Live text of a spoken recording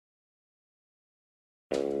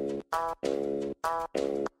My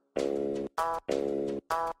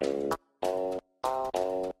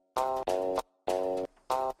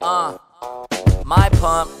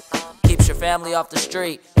pump keeps your family off the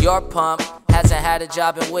street. Your pump hasn't had a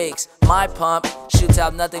job in weeks. My pump shoots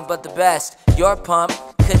out nothing but the best. Your pump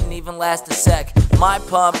couldn't even last a sec. My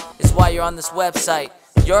pump is why you're on this website.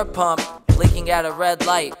 Your pump blinking at a red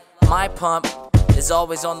light. My pump is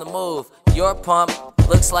always on the move. Your pump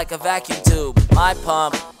looks like a vacuum tube. My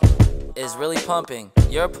pump is really pumping.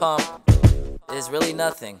 Your pump is really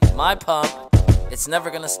nothing. My pump, it's never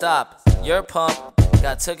gonna stop. Your pump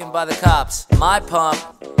got taken by the cops. My pump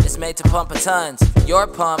is made to pump a tons. Your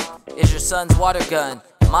pump is your son's water gun.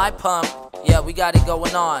 My pump, yeah, we got it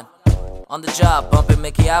going on the job, bumping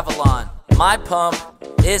Mickey Avalon. My pump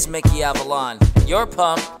is Mickey Avalon. Your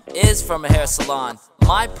pump is from a hair salon.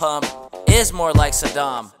 My pump is more like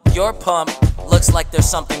Saddam. Your pump looks like there's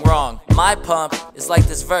something wrong. My pump is like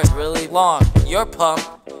this verse really long. Your pump,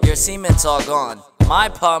 your cement's all gone. My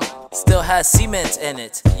pump still has cement in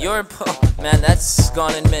it. Your pump, man, that's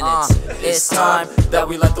gone in minutes. It's time that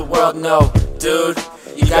we let the world know, dude.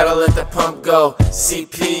 You gotta let that pump go.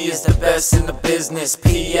 CP is the best in the business.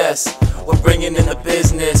 PS, we're bringing in the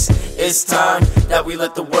business. It's time that we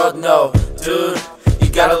let the world know, dude. You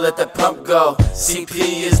gotta let that pump go.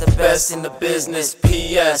 CP is the best in the business.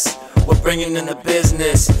 PS, we're bringing in the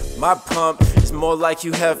business. My pump is more like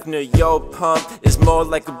Hugh Hefner. Your pump is more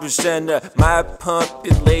like a Bruce Jenner. My pump,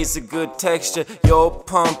 it lays a good texture. Your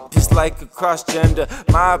pump is like a cross-gender.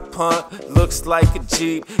 My pump looks like a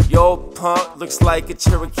Jeep. Your pump looks like a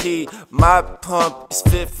Cherokee. My pump is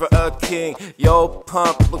fit for a king. Your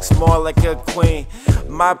pump looks more like a queen.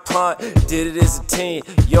 My pump did it as a teen.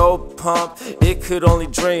 Your pump, it could only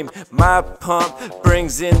dream. My pump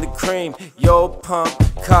brings in the cream. Your pump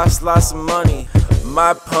costs lots of money.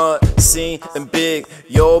 My pump seen and big.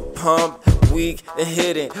 Your pump weak and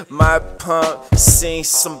hidden. My pump seen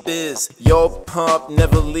some biz. Your pump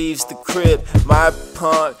never leaves the crib. My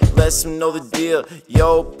pump lets them know the deal.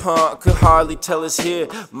 Your pump could hardly tell us here.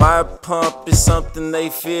 My pump is something they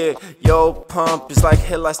fear. Your pump is like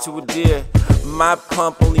headlights to a deer. My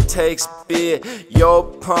pump only takes beer. Your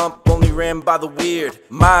pump only ran by the weird.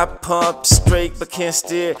 My pump straight but can't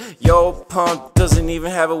steer. Your pump doesn't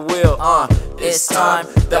even have a wheel. It's time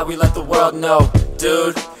that we let the world know,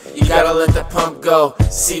 dude. You gotta let that pump go.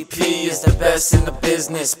 CP is the best in the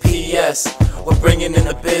business. PS, we're bringing in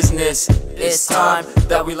the business. It's time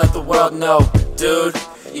that we let the world know, dude.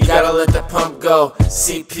 You gotta let that pump go.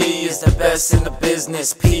 CP is the best in the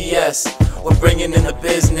business. PS, we're bringing in the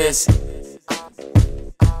business.